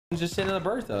Just sitting in the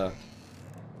Bertha.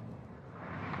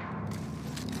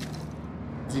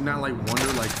 Does he not like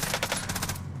wonder like,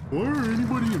 why are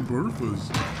anybody in Berthas?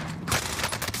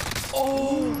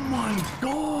 Oh my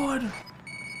god!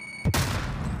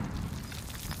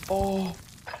 Oh.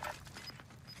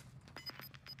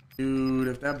 Dude,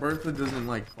 if that Bertha doesn't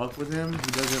like fuck with him, he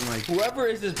doesn't like. Whoever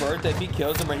is his Bertha, if he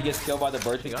kills him or he gets killed by the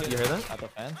Bertha, you hear that? At the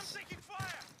fence.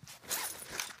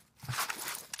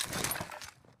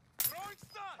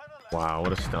 Wow,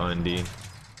 what a stun, D.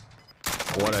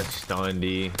 What a stun,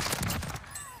 D.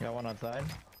 Got one outside.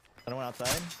 Another one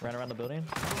outside. Ran around the building.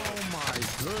 Oh my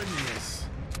goodness.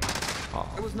 Oh,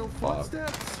 There was no fuck.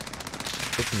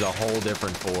 footsteps. This is a whole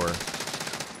different 4.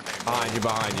 Behind you,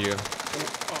 behind you.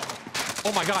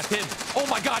 Oh my god, Tim. Oh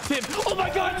my god, Tim. Oh my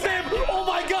god, Tim. Oh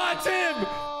my god, Tim.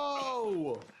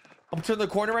 Oh. I'm turning the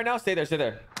corner right now. Stay there, stay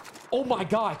there. Oh my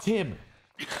god, Tim.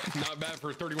 Not bad for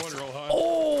a 31-year-old, huh?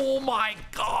 Oh my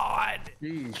god.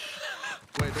 Jeez.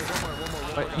 Wait, there's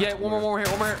one more. Yeah, one more here,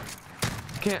 one more here.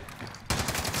 Can't.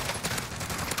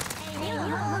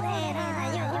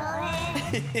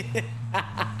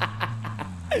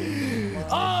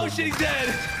 Oh shit, he's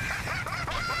dead.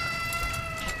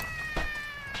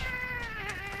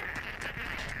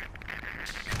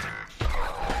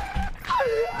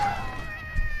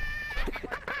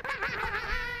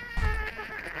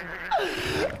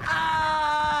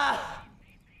 Ah!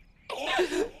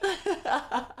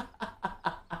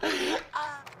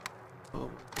 Oh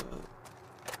my god.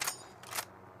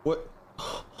 What?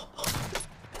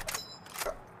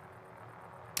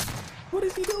 What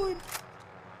is he doing?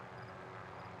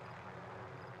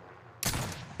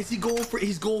 Is he going for?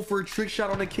 He's going for a trick shot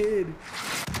on a kid.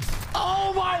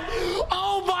 Oh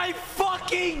my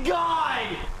fucking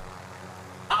god!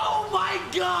 Oh my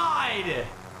god!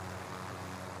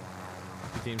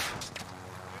 Teams.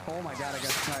 Oh my god, I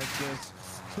got sniped, this.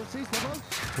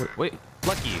 Wait,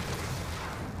 Lucky.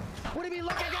 What do you mean,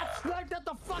 look, I got sniped at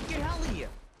the fucking heli!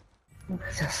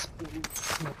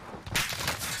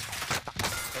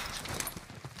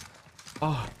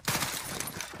 Oh.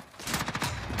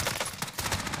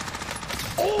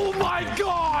 Oh my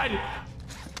god!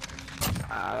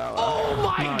 Oh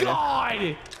my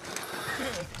god!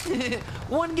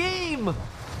 One game! Why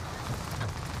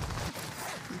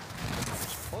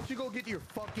don't you go get your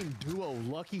fucking duo,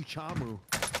 Lucky Chamu?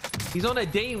 He's on a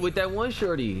date with that one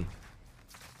shorty.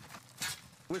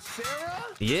 With Sarah?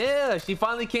 Yeah, she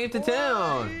finally came to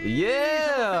town.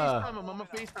 Yeah. I'm gonna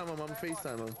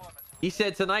FaceTime him. He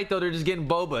said tonight though they're just getting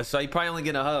boba, so he probably only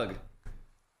getting a hug.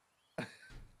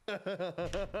 Lucky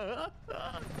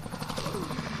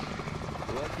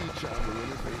Chamu, let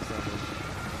me FaceTime him.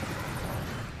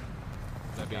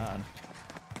 God.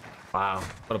 Wow,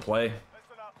 what a play.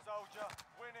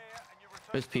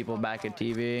 There's people back at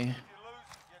TV.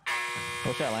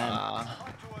 What's that land?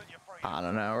 I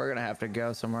don't know. We're gonna have to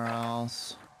go somewhere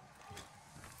else.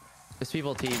 There's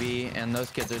people TV, and those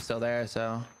kids are still there.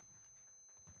 So,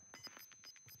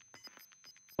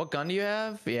 what gun do you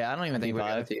have? Yeah, I don't even think we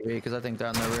got TV because I think they're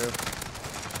on the roof.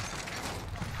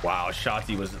 Wow,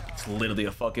 Shotzi was literally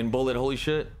a fucking bullet. Holy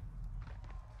shit.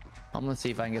 I'm gonna see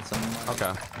if I can get some.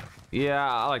 Okay. Yeah,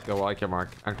 I like your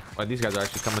mark. These guys are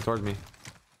actually coming towards me.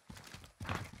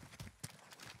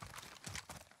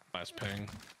 Last ping.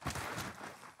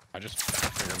 I just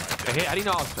figured my. Hey, how do you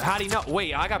know? How do you know?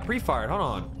 Wait, I got pre-fired. Hold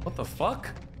on. What the fuck?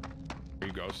 Are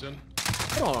you ghosting?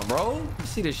 Hold on, bro. You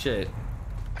see this shit?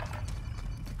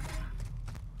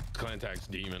 Clan tag's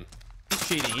demon. He's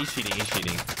cheating. He's cheating. He's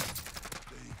cheating.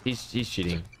 He's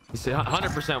cheating. He's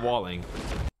 100% walling.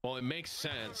 Well, it makes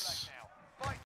sense.